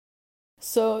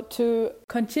 So to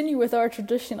continue with our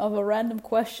tradition of a random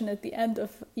question at the end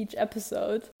of each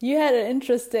episode, you had an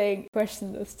interesting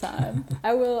question this time.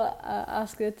 I will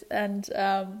ask it, and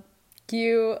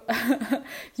you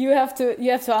have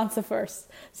to answer first.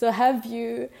 So have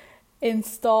you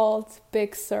installed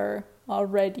Big Sur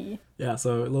already? Yeah.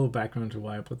 So a little background to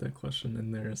why I put that question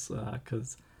in there is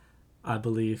because I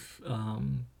believe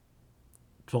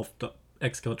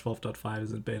Xcode 12.5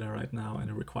 is in beta right now, and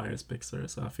it requires Big Sur.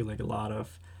 So I feel like a lot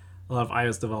of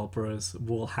iOS developers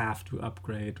will have to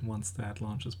upgrade once that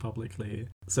launches publicly.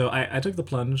 So I took the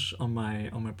plunge on my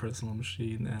personal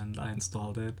machine and I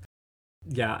installed it.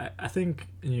 Yeah, I think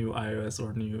new iOS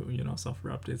or new,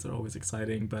 software updates are always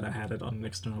exciting, but I had it on an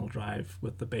external drive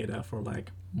with the beta for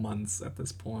like months at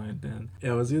this point, and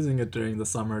I was using it during the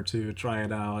summer to try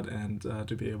it out and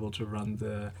to be able to run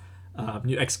the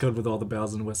new Xcode with all the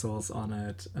bells and whistles on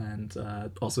it, and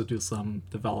also do some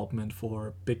development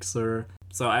for Big Sur.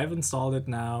 So I've installed it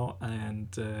now, and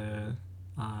the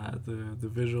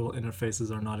visual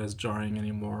interfaces are not as jarring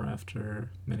anymore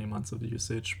after many months of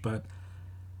usage, but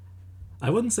I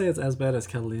wouldn't say it's as bad as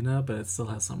Catalina, but it still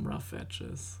has some rough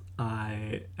edges.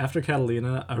 After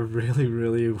Catalina, I really,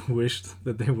 really wished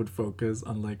that they would focus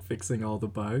on like fixing all the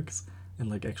bugs and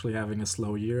like actually having a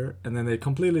slow year. And then they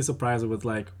completely surprised it with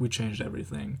like, we changed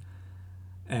everything.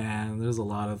 And there's a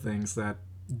lot of things that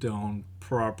don't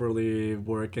properly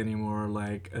work anymore.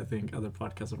 Like I think other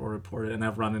podcasts have already reported, and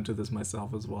I've run into this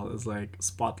myself as well, is like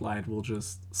Spotlight will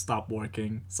just stop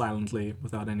working silently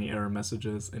without any error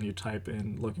messages, and you type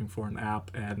in looking for an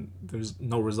app and there's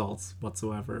no results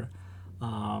whatsoever.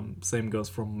 Same goes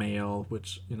for Mail,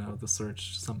 which the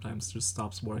search sometimes just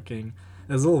stops working.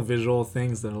 There's little visual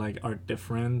things that are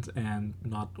different and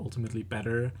not ultimately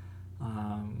better,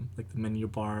 like the menu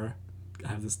bar. I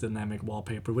have this dynamic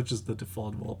wallpaper, which is the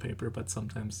default wallpaper, but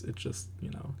sometimes it just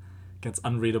gets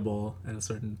unreadable at a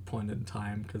certain point in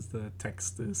time because the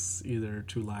text is either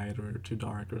too light or too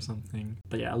dark or something.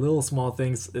 But yeah, little small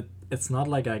things. It's not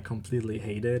like I completely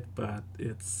hate it, but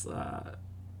it's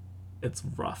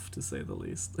rough to say the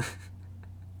least.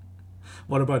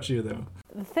 What about you though?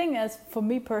 The thing is, for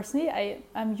me personally,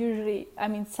 I'm usually,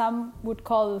 some would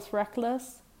call this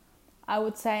reckless. I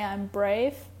would say I'm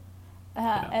brave.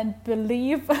 And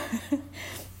believe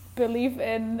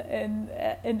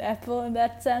in Apple in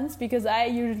that sense, because I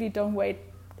usually don't wait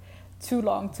too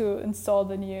long to install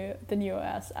the new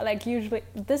OS. Usually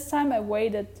this time I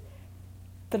waited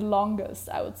the longest,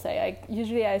 I would say.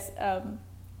 I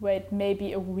wait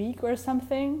maybe a week or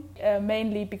something,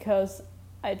 mainly because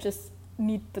I just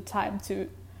need the time to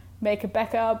make a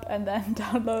backup and then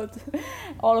download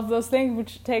all of those things,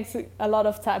 which takes a lot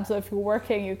of time. So if you're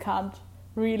working, you can't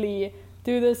really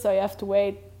do this, so you have to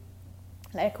wait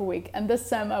like a week. And this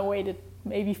time I waited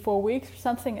maybe 4 weeks or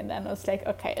something, and then I was like,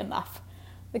 okay, enough,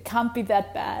 it can't be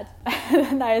that bad.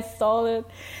 And I installed it,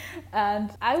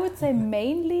 and I would say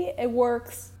mainly it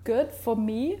works good for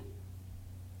me,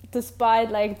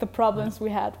 despite the problems we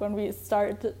had when we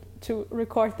started to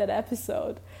record that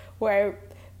episode, where I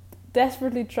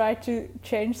desperately tried to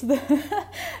change the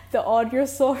audio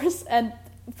source, and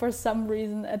for some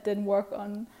reason it didn't work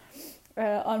on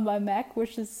my Mac,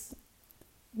 which is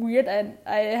weird, and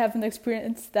I haven't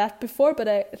experienced that before, but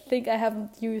I think I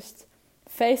haven't used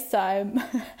FaceTime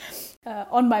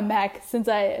on my Mac since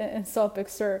I installed Big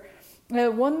Sur.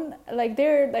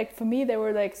 For me, there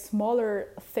were smaller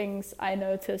things I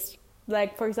noticed.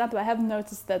 For example, I haven't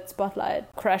noticed that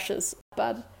Spotlight crashes,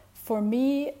 but for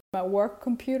me, my work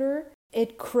computer,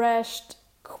 it crashed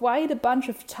quite a bunch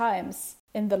of times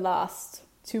in the last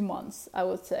 2 months, I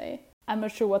would say. I'm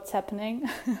not sure what's happening.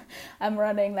 I'm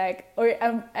running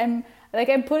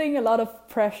I'm putting a lot of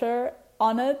pressure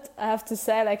on it. I have to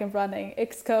say, I'm running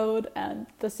Xcode and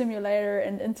the simulator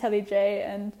and IntelliJ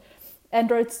and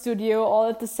Android Studio all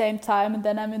at the same time, and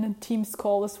then I'm in a Teams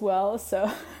call as well. So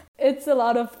it's a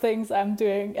lot of things I'm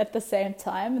doing at the same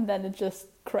time, and then it just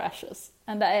crashes.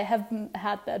 And I haven't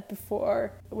had that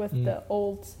before with the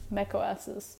old Mac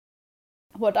OSs.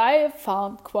 What I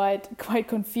found quite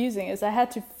confusing is I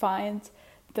had to find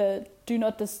the do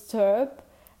not disturb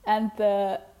and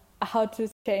the how to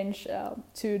change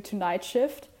to night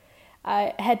shift.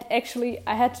 I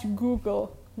had to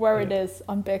Google where it is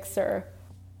on Big Sur.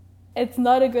 It's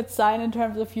not a good sign in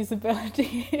terms of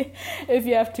usability if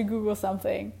you have to Google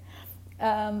something.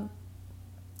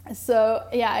 So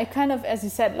yeah, I kind of, as you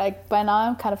said, by now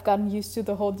I'm kind of gotten used to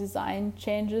the whole design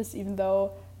changes, even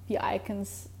though the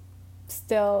icons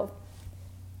still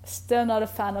not a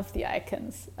fan of the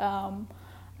icons.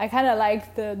 I kind of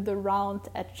like the round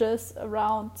edges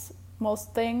around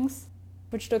most things,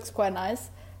 which looks quite nice.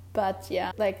 But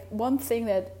yeah, one thing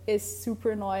that is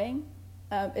super annoying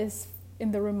is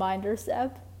in the Reminders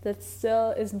app that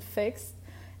still isn't fixed.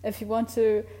 If you want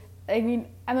to, I'm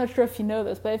not sure if you know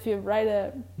this, but if you write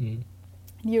a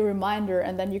new reminder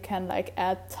and then you can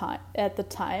add the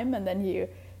time, and then you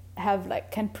have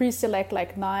can pre-select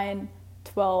 9,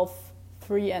 12,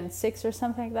 3 and 6 or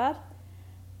something like that.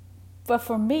 But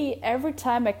for me, every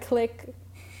time I click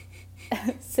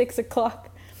 6 o'clock,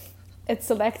 it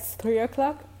selects 3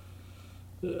 o'clock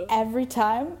every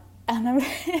time, and I'm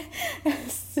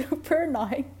super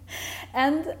annoying.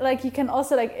 And like you can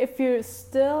also, like, if you're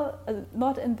still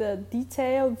not in the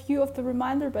detail view of the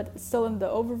reminder but still in the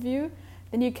overview,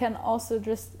 then you can also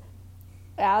just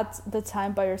add the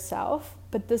time by yourself.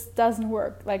 But this doesn't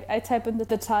work. Like, I type in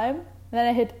the time, then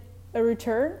I hit a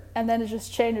return, and then it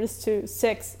just changes to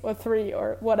 6 or 3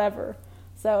 or whatever.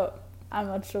 So I'm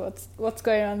not sure what's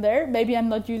going on there. Maybe I'm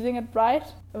not using it right,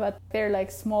 but they're like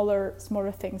smaller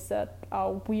things that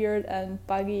are weird and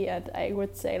buggy. And I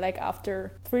would say, like,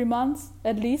 after 3 months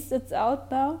at least it's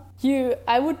out now.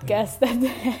 I would guess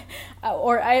that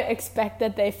or I expect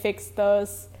that they fix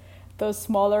those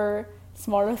smaller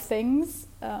things,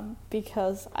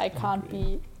 because I can't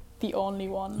be the only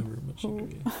one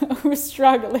who's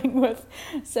struggling with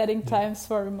setting times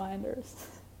for reminders.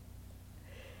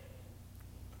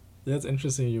 Yeah, it's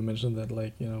interesting you mentioned that,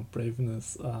 like,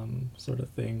 braveness sort of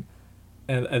thing.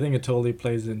 And I think it totally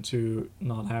plays into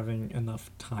not having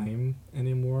enough time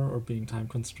anymore or being time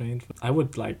constrained. I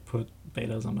would, like, put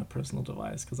betas on my personal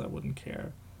device because I wouldn't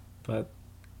care. But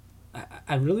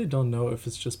I really don't know if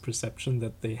it's just perception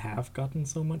that they have gotten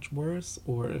so much worse,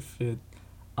 or if it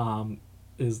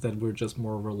is that we're just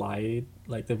more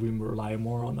that we rely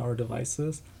more on our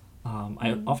devices.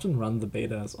 I often run the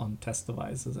betas on test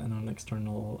devices and on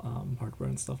external hardware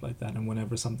and stuff like that. And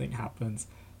whenever something happens,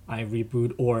 I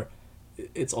reboot, or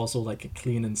it's also like a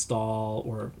clean install,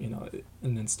 or, an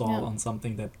install on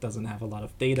something that doesn't have a lot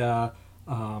of data.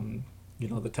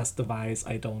 The test device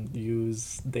I don't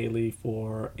use daily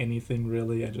for anything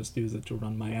really. I just use it to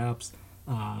run my apps.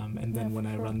 And then when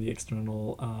I run the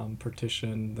external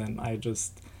partition, then I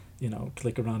just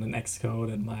click around in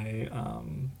Xcode and my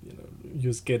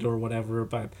use Git or whatever.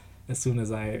 But as soon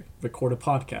as I record a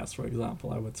podcast, for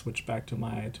example, I would switch back to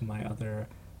my other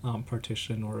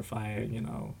partition. Or if I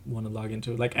want to log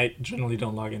into, like, I generally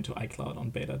don't log into iCloud on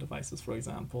beta devices, for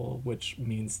example, which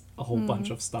means a whole bunch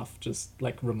of stuff, just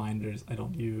like reminders I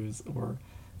don't use, or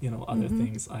other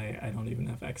things I don't even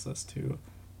have access to.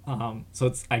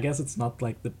 So I guess it's not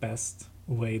like the best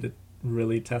way to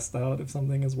really test out if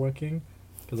something is working,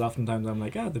 because oftentimes I'm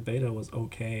like, the beta was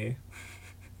okay.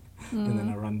 And then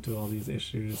I run into all these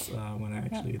issues when I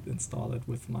actually install it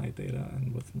with my data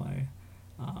and with my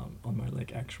on my,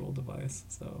 like, actual device.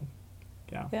 So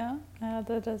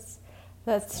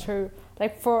that's true.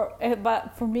 Like,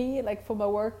 but for me, like, for my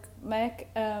work Mac,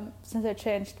 since I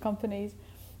changed companies,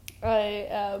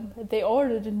 they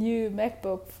ordered a new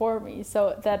MacBook for me,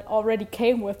 so that already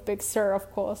came with Big Sur,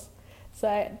 of course. So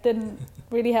I didn't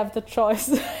really have the choice.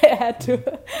 I had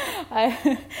to. I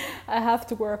have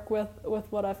to work with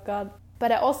what I've got.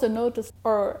 But I also noticed,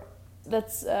 or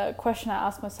that's a question I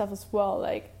asked myself as well,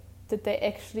 like, did they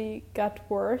actually got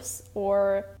worse,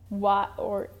 or why,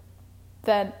 or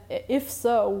then if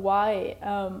so, why?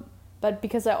 But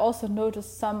because I also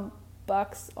noticed some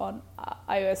bugs on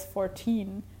iOS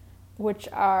 14, which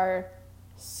are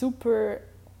super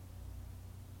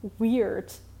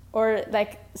weird, or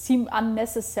like seem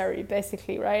unnecessary,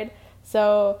 basically, right?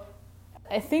 So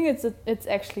I think it's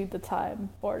actually the time,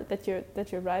 or that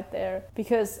you're right there,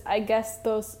 because I guess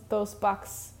those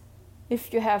bugs,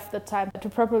 if you have the time to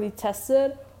properly test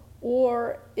it,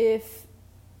 or if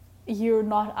you're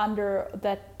not under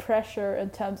that pressure in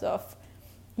terms of,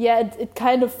 it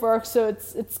kind of works, so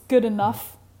it's good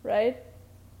enough, right?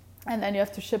 And then you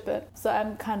have to ship it. So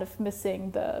I'm kind of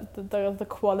missing the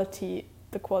quality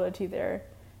there,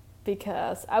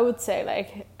 because I would say,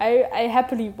 like, I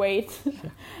happily wait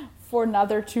for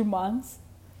another 2 months,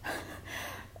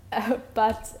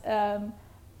 but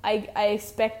I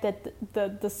expect that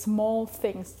the small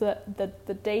things,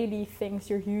 the daily things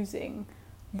you're using,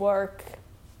 work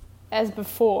as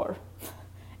before,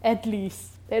 at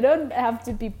least. They don't have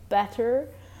to be better,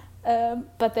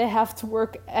 but they have to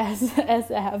work as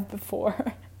they have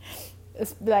before.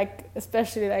 It's like,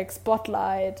 especially like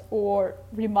Spotlight or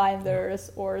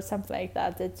reminders or something like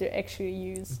that you actually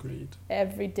use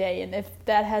every day. And if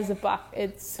that has a bug,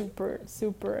 it's super,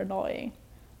 super annoying.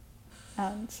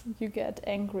 And you get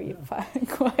angry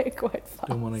quite fast.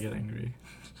 Don't want to get angry.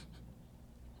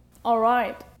 All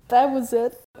right, that was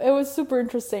it. It was super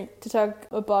interesting to talk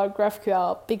about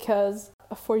GraphQL, because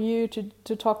for you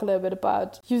to talk a little bit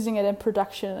about using it in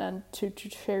production and to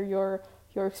share your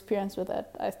experience with it,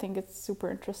 I think it's super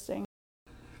interesting.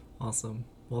 Awesome.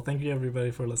 Well, thank you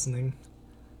everybody for listening,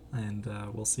 and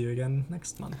we'll see you again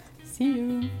next month. See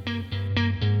you.